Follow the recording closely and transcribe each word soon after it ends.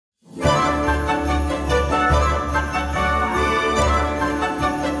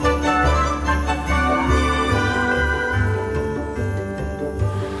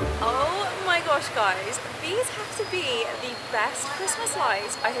best Christmas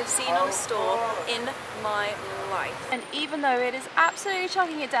lights I have seen on a store in my life. And even though it is absolutely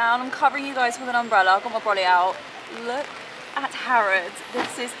chucking it down, I'm covering you guys with an umbrella. I've got my brolly out. Look at Harrods.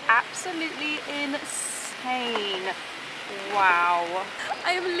 This is absolutely insane. Wow.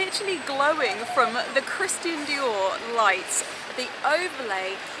 I am literally glowing from the Christian Dior lights. The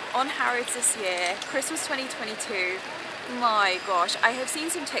overlay on Harrods this year, Christmas 2022. My gosh, I have seen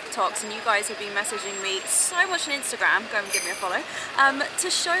some TikToks and you guys have been messaging me so much on Instagram, go and give me a follow, to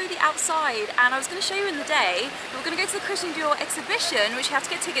show the outside, and I was going to show you in the day, but we're going to go to the Christian Dior exhibition, which you have to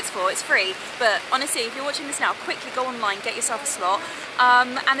get tickets for, it's free, but honestly, if you're watching this now, quickly go online, get yourself a slot,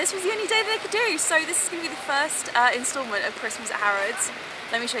 and this was the only day that they could do, so this is going to be the first instalment of Christmas at Harrods.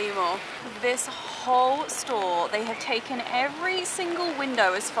 Let me show you more. This whole store, they have taken every single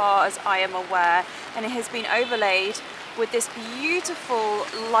window as far as I am aware, and it has been overlaid with this beautiful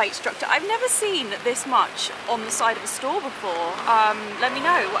light structure. I've never seen this much on the side of a store before. Let me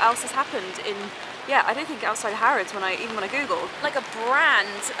know what else has happened in, yeah, I don't think outside Harrods even when I googled. Like a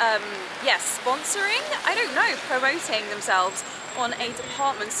brand, yes, sponsoring, I don't know, promoting themselves on a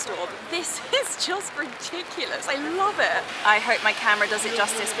department store. This is just ridiculous. I love it. I hope my camera does it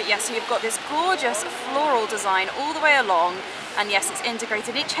justice, but yes, so you've got this gorgeous floral design all the way along, and yes, it's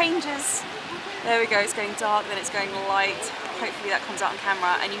integrated. It changes. There we go, it's going dark, then it's going light. Hopefully that comes out on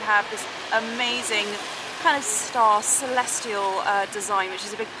camera. And you have this amazing kind of star celestial design, which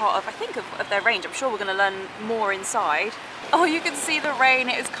is a big part of, I think, of their range. I'm sure we're going to learn more inside. Oh, you can see the rain,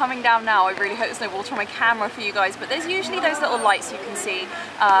 it is coming down now. I really hope there's no water on my camera for you guys, but there's usually those little lights you can see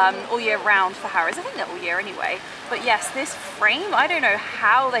all year round for Harrods. I think they're all year anyway. But yes, this frame, I don't know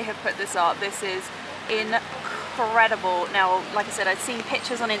how they have put this up. This is incredible. Now, like I said, I've seen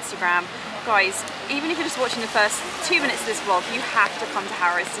pictures on Instagram. Guys, even if you're just watching the first 2 minutes of this vlog, you have to come to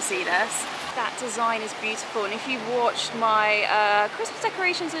Harrods to see this. That design is beautiful, and if you watched my Christmas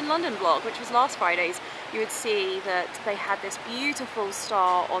decorations in London vlog, which was last Friday's, you would see that they had this beautiful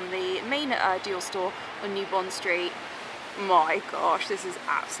star on the main Dior store on New Bond Street. My gosh, this is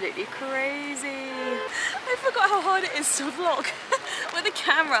absolutely crazy. I forgot how hard it is to vlog with a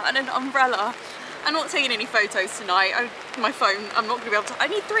camera and an umbrella. I'm not taking any photos tonight. My phone, I'm not going to be able to. I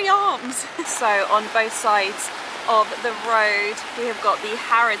need 3 arms. So on both sides of the road, we have got the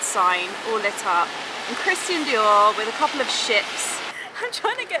Harrods sign all lit up, and Christian Dior with a couple of ships. I'm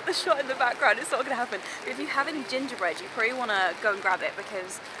trying to get the shot in the background. It's not going to happen. But if you have any gingerbread, you probably want to go and grab it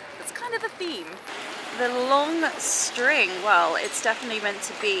because that's kind of the theme. The long string, well, it's definitely meant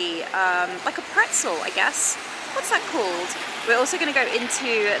to be like a pretzel, I guess. What's that called? We're also going to go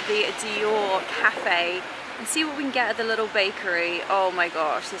into the Dior Cafe and see what we can get at the little bakery. Oh my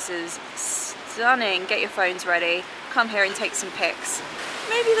gosh, this is stunning. Get your phones ready. Come here and take some pics.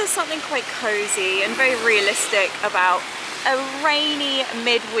 Maybe there's something quite cozy and very realistic about a rainy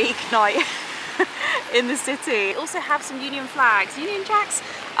midweek night in the city. Also have some Union flags, Union Jacks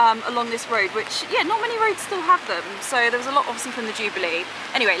along this road, which, yeah, not many roads still have them. So there was a lot obviously from the Jubilee.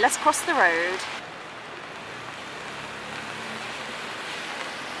 Anyway, let's cross the road.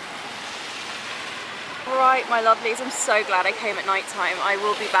 Right, my lovelies, I'm so glad I came at night time. I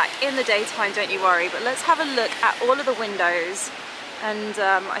will be back in the daytime, don't you worry. But let's have a look at all of the windows, and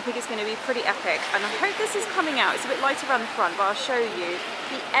I think it's going to be pretty epic. And I hope this is coming out. It's a bit lighter around the front, but I'll show you.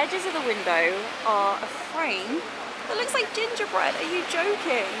 The edges of the window are a frame that looks like gingerbread. Are you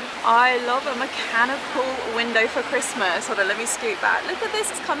joking? I love a mechanical window for Christmas. Hold on, let me scoot back. Look at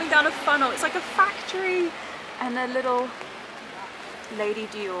this, it's coming down a funnel. It's like a factory. And a little Lady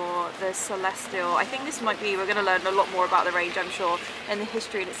Dior, the Celestial. I think this might be, we're going to learn a lot more about the range, I'm sure, and the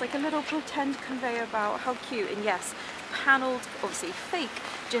history. And it's like a little pretend conveyor belt. How cute. And yes, panelled, obviously fake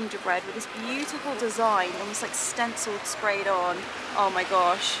gingerbread with this beautiful design, almost like stenciled, sprayed on. Oh my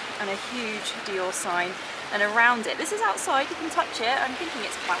gosh. And a huge Dior sign. And around it, this is outside, you can touch it. I'm thinking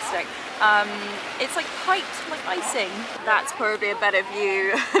it's plastic. It's like piped, like icing. That's probably a better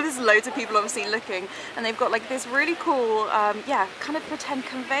view. There's loads of people obviously looking, and they've got like this really cool, yeah, kind of pretend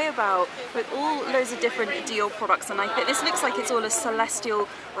conveyor belt with all loads of different Dior products. And I think this looks like it's all a Celestial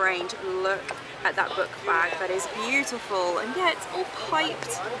range. Look at that book bag, that is beautiful. And yeah, it's all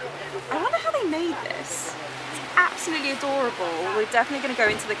piped. I wonder how they made this. Absolutely adorable. We're definitely going to go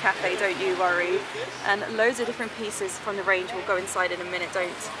into the cafe, don't you worry. And loads of different pieces from the range. We'll go inside in a minute,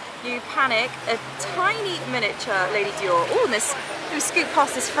 don't you panic. A tiny miniature Lady Dior. Oh, and this, we scoot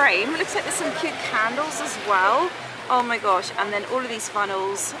past this frame. It looks like there's some cute candles as well. Oh my gosh. And then all of these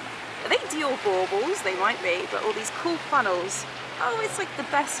funnels. Are they Dior baubles? They might be, but all these cool funnels. Oh, it's like the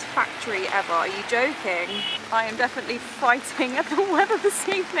best factory ever. Are you joking? I am definitely fighting at the weather this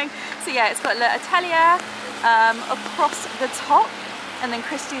evening. So yeah, it's got Le Atelier across the top, and then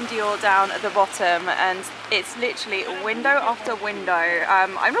Christian Dior down at the bottom, and it's literally window after window.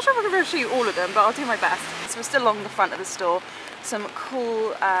 I'm not sure if I'm going to show you all of them, but I'll do my best. So we're still along the front of the store. Some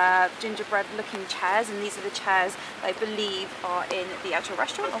cool gingerbread looking chairs, and these are the chairs I believe are in the actual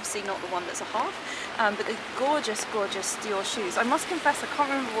restaurant, obviously not the one that's a half, but the gorgeous Dior shoes. I must confess I can't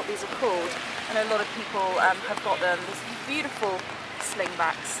remember what these are called. I know a lot of people have got them. These beautiful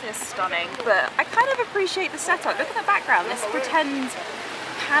slingbacks, they're stunning, but I kind of appreciate the setup. Look at the background, this pretend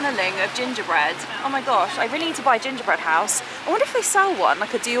paneling of gingerbread. Oh my gosh, I really need to buy a gingerbread house. I wonder if they sell one,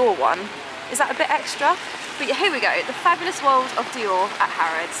 like a Dior one. Is that a bit extra? But yeah, here we go, the fabulous world of Dior at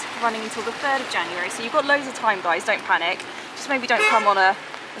Harrods, running until the 3rd of January. So you've got loads of time, guys, don't panic. Just maybe don't come on a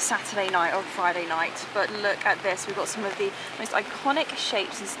Saturday night or a Friday night. But look at this, we've got some of the most iconic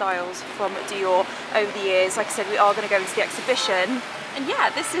shapes and styles from Dior over the years. Like I said, we are going to go into the exhibition. And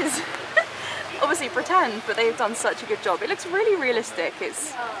yeah, this is obviously pretend, but they've done such a good job. It looks really realistic,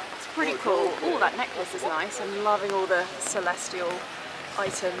 it's pretty cool. Oh, that necklace is nice. I'm loving all the celestial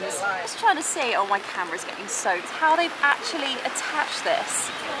items. Just trying to see, oh my camera's getting soaked, how they've actually attached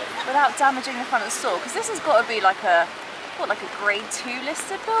this without damaging the front of the store, because this has got to be like a, what, like a grade 2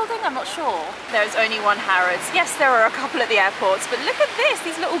 listed building? I'm not sure. There's only one Harrods. Yes, there are a couple at the airports, but look at this,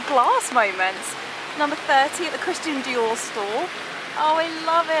 these little glass moments. Number 30 at the Christian Dior store. Oh, I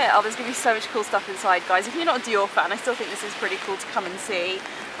love it. Oh, there's going to be so much cool stuff inside, guys. If you're not a Dior fan, I still think this is pretty cool to come and see.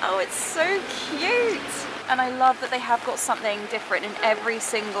 Oh, it's so cute. And I love that they have got something different in every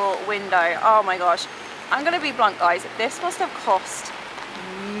single window. Oh my gosh. I'm going to be blunt, guys. This must have cost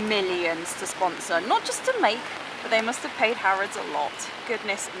millions to sponsor. Not just to make, but they must have paid Harrods a lot.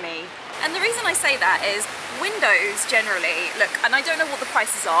 Goodness me. And the reason I say that is windows generally, look, and I don't know what the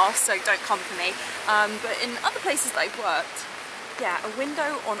prices are, so don't come for me, but in other places that I've worked, yeah, a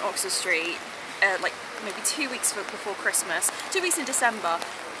window on Oxford Street, like maybe 2 weeks before Christmas, 2 weeks in December,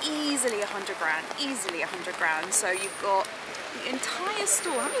 easily 100 grand, easily 100 grand. So you've got the entire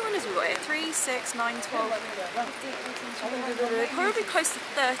store. How many windows have we got here? 3, 6, 9, 12, probably close to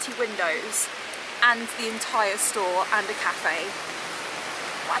 30 windows, and the entire store and a cafe.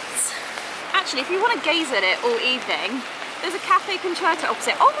 What? Actually, if you want to gaze at it all evening, there's a cafe concerto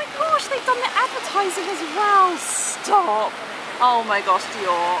opposite. Oh my gosh, they've done the advertising as well. Stop. Oh my gosh,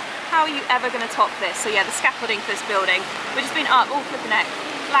 Dior. How are you ever going to top this? So yeah, the scaffolding for this building, which has been up, oh flipping heck,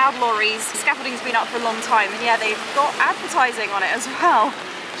 loud lorries. The scaffolding's been up for a long time, and yeah, they've got advertising on it as well.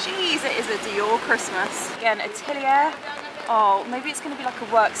 Jeez, it is a Dior Christmas. Again, Atelier. Oh, maybe it's going to be like a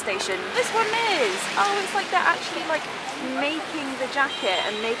workstation. This one is. Oh, it's like they're actually like making the jacket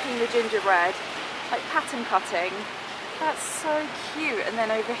and making the gingerbread, like pattern cutting. That's so cute. And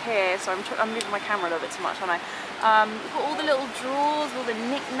then over here, so I'm moving my camera a little bit too much, aren't I? We've got all the little drawers, all the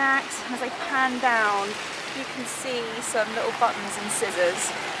knickknacks, and as I pan down, you can see some little buttons and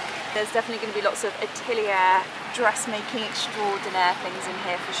scissors. There's definitely going to be lots of Atelier, dressmaking extraordinaire things in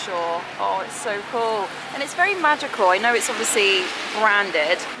here for sure. Oh, it's so cool. And it's very magical. I know it's obviously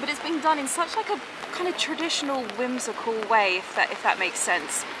branded, but it's been done in such like a kind of traditional, whimsical way, if that makes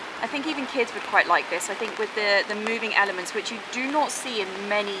sense. I think even kids would quite like this. I think with the moving elements, which you do not see in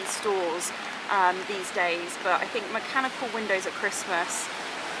many stores these days, but I think mechanical windows at Christmas,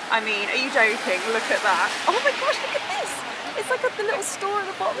 I mean, are you joking? Look at that. Oh my gosh, look at this. It's like at the little store at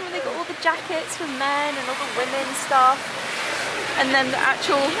the bottom, and they've got all the jackets for men and all the women's stuff. And then the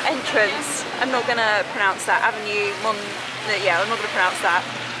actual entrance, I'm not gonna pronounce that, yeah, I'm not gonna pronounce that.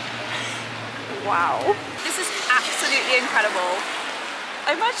 Wow. This is absolutely incredible.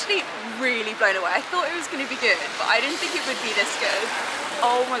 I'm actually really blown away. I thought it was going to be good, but I didn't think it would be this good.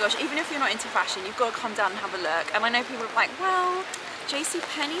 Oh my gosh, even if you're not into fashion, you've got to come down and have a look. And I know people are like, well,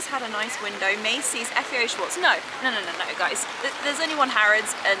 JCPenney's had a nice window, Macy's, FAO Schwartz. No, guys. There's only one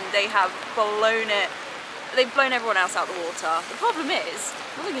Harrods, and they have blown it. They've blown everyone else out the water. The problem is,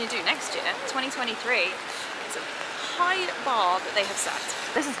 what are they going to do next year, 2023? It's a high bar that they have set.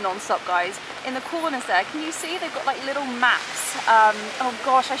 This is non-stop, guys. In the corners there, can you see they've got like little maps? Oh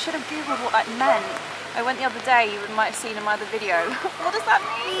gosh, I should have googled what that meant. I went the other day, you might have seen in my other video. What does that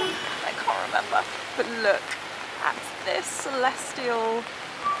mean? I can't remember. But look at this celestial,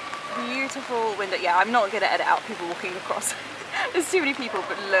 beautiful window. Yeah, I'm not going to edit out people walking across. There's too many people,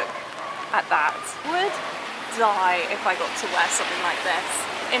 but look at that. Would die if I got to wear something like this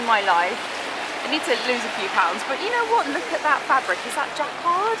in my life. I need to lose a few pounds, but you know what? Look at that fabric. Is that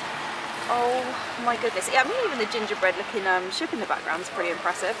jacquard? Oh my goodness. Yeah, I mean, even the gingerbread looking ship in the background is pretty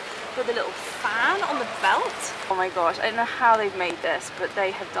impressive. With a little fan on the belt. Oh my gosh, I don't know how they've made this, but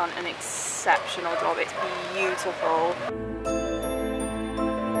they have done an exceptional job. It's beautiful.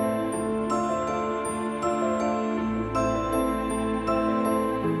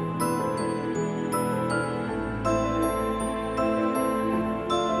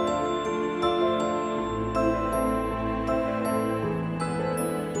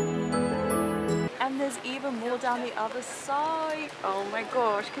 down the other side. Oh my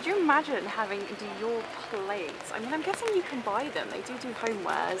gosh, could you imagine having Dior plates? I mean, I'm guessing you can buy them. They do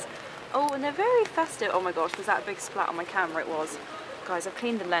homewares. Oh, and they're very festive. Oh my gosh, was that a big splat on my camera? It was. Guys, I've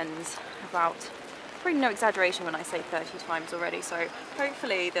cleaned the lens about, probably no exaggeration when I say 30 times already, so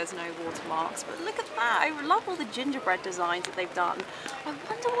hopefully there's no watermarks. But look at that, I love all the gingerbread designs that they've done. I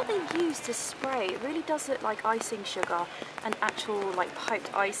wonder what they use to spray. It really does look like icing sugar and actual like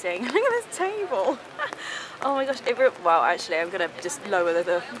piped icing. Look at this table. Oh my gosh, well actually I'm gonna just lower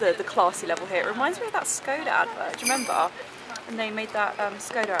the classy level here. It reminds me of that Skoda advert, do you remember? And they made that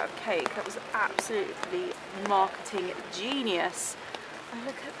Skoda out of cake. That was absolutely marketing genius. Oh,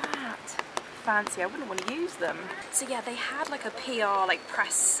 look at that. Fancy. I wouldn't want to use them. So yeah, they had like a PR like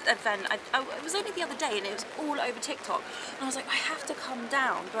press event. It was only the other day and it was all over TikTok. And I was like, I have to come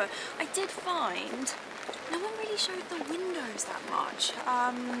down. But I did find no one really showed the windows that much.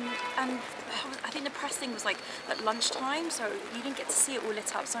 And I think the press thing was like at lunchtime, so you didn't get to see it all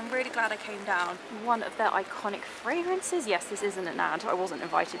lit up. So I'm really glad I came down. One of their iconic fragrances. Yes, this isn't an ad. I wasn't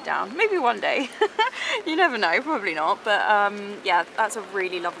invited down. Maybe one day. You never know, probably not. But yeah, that's a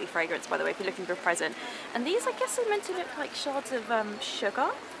really lovely fragrance, by the way, if you're looking for a present. And these, I guess, are meant to look like shards of sugar,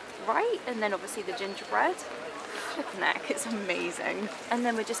 right? And then obviously the gingerbread. Flippin' neck, it's amazing. And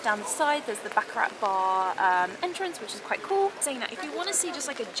then we're just down the side, there's the Baccarat bar entrance, which is quite cool. Saying that, if you want to see just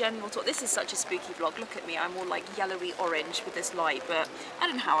like a general tour, this is such a spooky vlog, look at me, I'm all like yellowy orange with this light, but I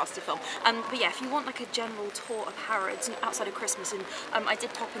don't know how else to film. But yeah, if you want like a general tour of Harrods and outside of Christmas, and I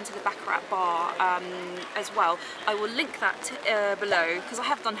did pop into the Baccarat bar as well, I will link that below, because I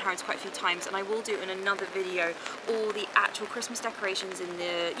have done Harrods quite a few times, and I will do in another video all the actual Christmas decorations in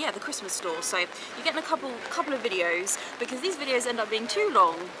the Christmas store. So you're getting a couple of videos, because these videos end up being too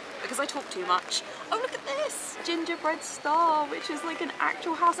long because I talk too much. Oh, look at this gingerbread star, which is like an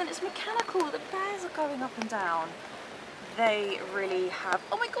actual house, and it's mechanical. The bears are going up and down. They really have,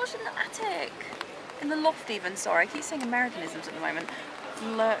 oh my gosh, in the attic, in the loft even, sorry, I keep saying Americanisms at the moment.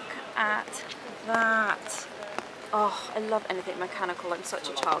 Look at that. Oh, I love anything mechanical, I'm such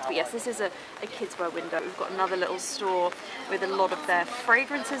a child. But yes, this is a kids wear window. We've got another little store with a lot of their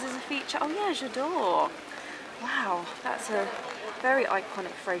fragrances as a feature. Oh yeah, J'adore. Wow, that's a very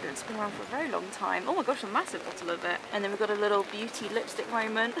iconic fragrance. It's been around for a very long time. Oh my gosh, a massive bottle of it. And then we've got a little beauty lipstick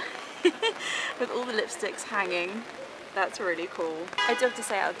moment with all the lipsticks hanging. That's really cool. I do have to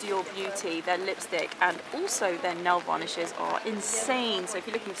say, out of Dior Beauty, their lipstick and also their nail varnishes are insane. So if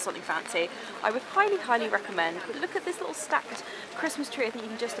you're looking for something fancy, I would highly recommend. But look at this little stacked Christmas tree. I think you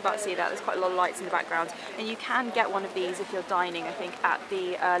can just about see that. There's quite a lot of lights in the background. And you can get one of these if you're dining, I think, at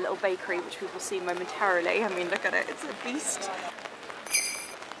the little bakery, which we will see momentarily. I mean, look at it. It's a beast.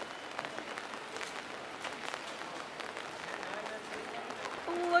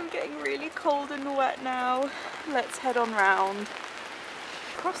 I'm getting really cold and wet now. Let's head on round.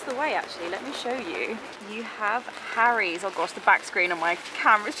 Across the way, actually, let me show you. You have Harry's. Oh gosh, the back screen on my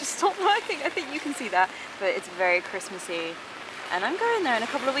camera's just stopped working. I think you can see that, but it's very Christmassy. And I'm going there in a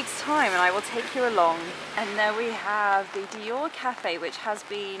couple of weeks' time, and I will take you along. And there we have the Dior Cafe, which has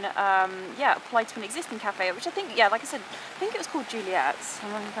been, applied to an existing cafe, which I think, like I said, I think it was called Juliet's.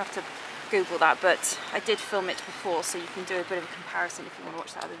 I'm going to have to Google that, but I did film it before, so you can do a bit of a comparison if you want to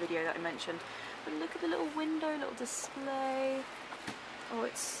watch that other video that I mentioned. But look at the little window, little display. Oh,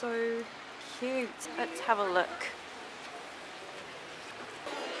 it's so cute. Let's have a look.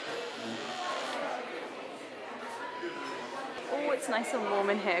 Oh, it's nice and warm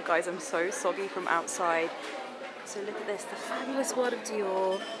in here, guys. I'm so soggy from outside. So look at this, the fabulous world of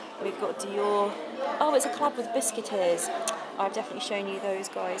Dior. We've got Dior. Oh, it's a club with biscuiteers. I've definitely shown you those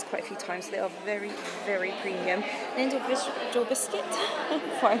guys quite a few times. They are very premium. An individual biscuit,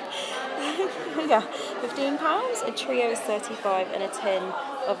 fine. Yeah, £15. A trio is 35, and a tin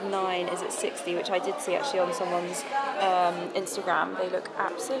of 9 is at 60, which I did see actually on someone's Instagram. They look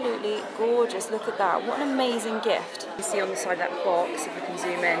absolutely gorgeous. Look at that. What an amazing gift. You see on the side of that box, if you can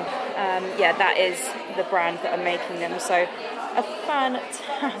zoom in. Yeah, that is the brand that are making them. So a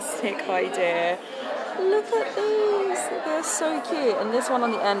fantastic idea. Look at these, they're so cute. And this one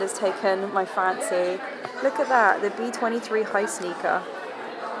on the end has taken my fancy. Look at that, the B23 high sneaker.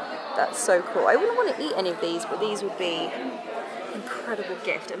 That's so cool. I wouldn't want to eat any of these, but these would be an incredible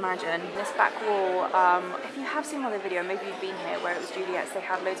gift. Imagine this back wall. If you have seen my other video, maybe you've been here, where it was Juliet's, they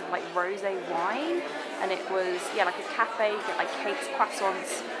had loads of like rosé wine, and it was like a cafe. You get like cakes,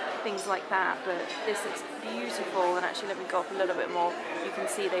 croissants, things like that. But this looks beautiful. And actually, let me go up a little bit more. You can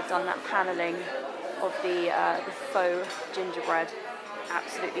see they've done that paneling of the faux gingerbread.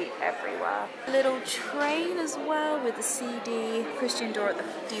 absolutely everywhere. A little train as well with the CD, Christian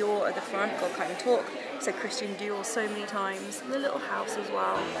Dior at the front. God, can't even talk. Said Christian Dior so many times. The little house as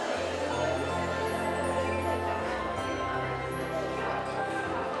well.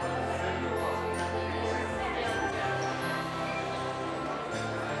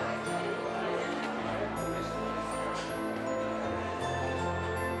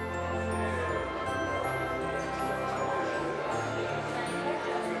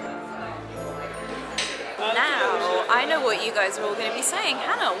 Now, I know what you guys are all going to be saying.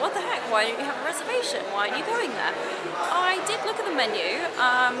 Hannah, what the heck? Why don't you have a reservation? Why aren't you going there? I did look at the menu,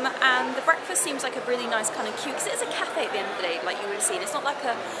 and the breakfast seems like a really nice kind of cute, because it is a cafe at the end of the day, like you would have seen. It's not like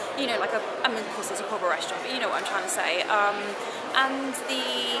a, you know, like a, I mean, of course it's a proper restaurant, but you know what I'm trying to say. And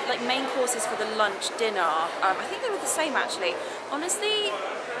the main courses for the lunch, dinner, I think they were the same actually. Honestly,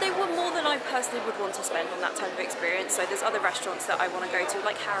 they were more than I personally would want to spend on that type of experience. So there's other restaurants that I want to go to,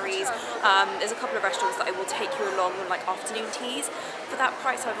 like Harry's. There's a couple of restaurants that I will take you along on like afternoon teas. For that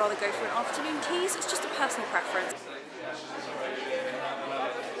price, I'd rather go for an afternoon teas. It's just a personal preference.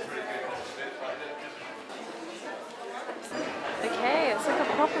 Okay, it's like a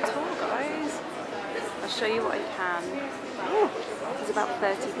proper tour, guys. I'll show you what I can. Ooh, there's about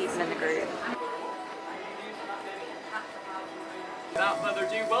 30 people in the group. Without further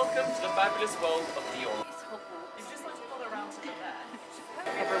ado, welcome to the fabulous world of Dior. If you just like to follow around to the left.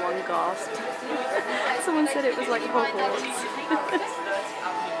 Everyone gasped. Someone said it was like Hogwarts.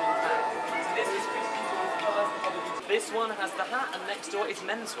 This one has the hat, and next door is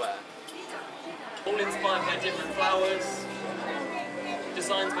menswear. All inspired by different flowers,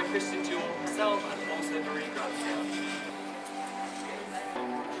 designs by Christian Dior himself, and also Marie Gracia.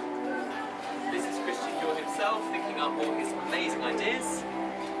 This is Christian Dior himself, thinking up all his amazing ideas.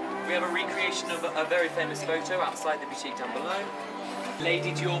 We have a recreation of a very famous photo outside the boutique down below.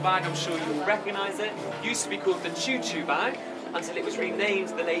 Lady Dior bag, I'm sure you'll recognise it. Used to be called the Choo Choo bag, until it was renamed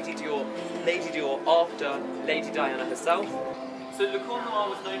the Lady Dior after Lady Diana herself. So Le Cour Noir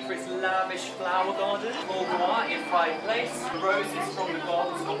was known for its lavish flower garden. Cour Noir in pride place. Roses from the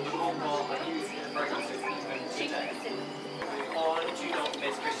gardens of the Cour Noir are used in the fragrances even today. On Do Not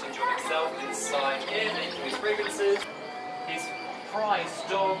Miss Christian Dior himself inside here, making his fragrances. His prized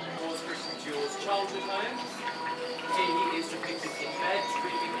dog was Christian Dior's childhood home. Here he is depicted in bed,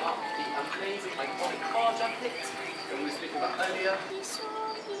 dreaming up the amazing iconic car jacket that we were speaking about earlier.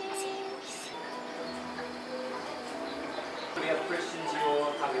 We have Christian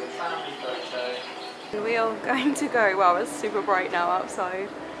Dior having a family photo. We are going to go, wow, it's super bright now outside.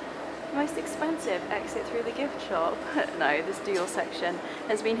 Most expensive exit through the gift shop. No, this Dior section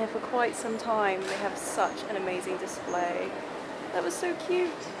has been here for quite some time. They have such an amazing display. That was so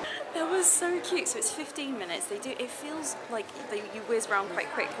cute. That was so cute. So it's 15 minutes. They do. It feels like you whiz around quite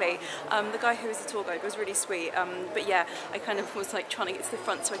quickly. The guy who was the tour guide was really sweet. But yeah, I kind of was like trying to get to the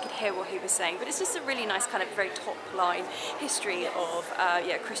front so I could hear what he was saying. But it's just a really nice kind of very top line history of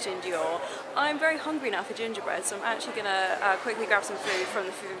yeah, Christian Dior. I'm very hungry now for gingerbread, so I'm actually gonna quickly grab some food from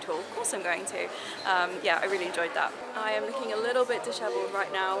the food hall. Of course I'm going to. Yeah, I really enjoyed that. I am looking a little bit disheveled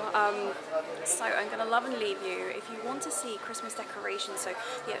right now. So I'm gonna love and leave you. If you want to see Christmas decorations, so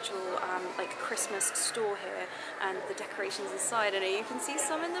the actual like Christmas store here and the decorations inside, I know you can see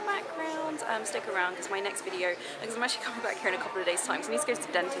some in the background. Stick around because my next video, because I'm actually coming back here in a couple of days time, so I need to go to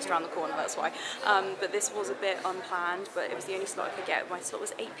the dentist around the corner, that's why. But this was a bit unplanned, but it was the only slot I could get. My slot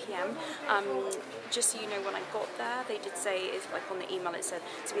was 8 PM. Just so you know, when I got there, they did say, it's like on the email it said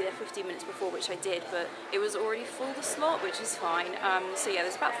to be there 15 minutes before, which I did, but it was already full, the slot, which is fine. So yeah,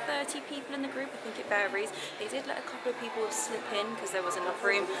 there's about 30 people in the group. I think it varies. They did let a couple of people slip in because there was enough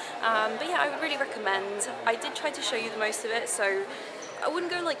room. But yeah, I would really recommend. I did try to show you the most of it, so I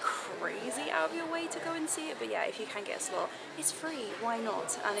wouldn't go like crazy out of your way to go and see it, but yeah, if you can get a slot, it's free, why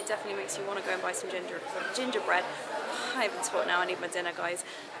not? And it definitely makes you want to go and buy some gingerbread. I haven't spot now, I need my dinner, guys.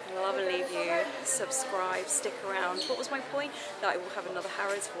 I love and leave you. Subscribe, stick around. What was my point? That I will have another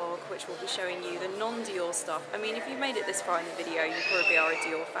Harrods vlog, which will be showing you the non-Dior stuff. I mean, if you made it this far in the video, you probably are a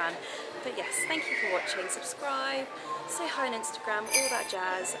Dior fan. But yes, thank you for watching. Subscribe, say hi on Instagram, all that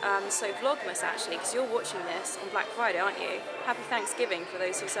jazz. So Vlogmas actually, because you're watching this on Black Friday, aren't you? Happy Thanksgiving for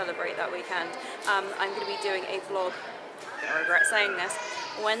those who celebrate that weekend. I'm going to be doing a vlog, I regret saying this,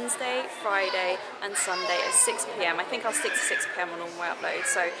 Wednesday, Friday and Sunday at 6 PM. I think I'll stick to 6 PM on all my uploads.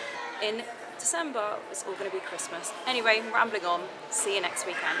 So in December, it's all going to be Christmas. Anyway, rambling on. See you next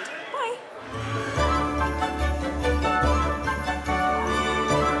weekend. Bye!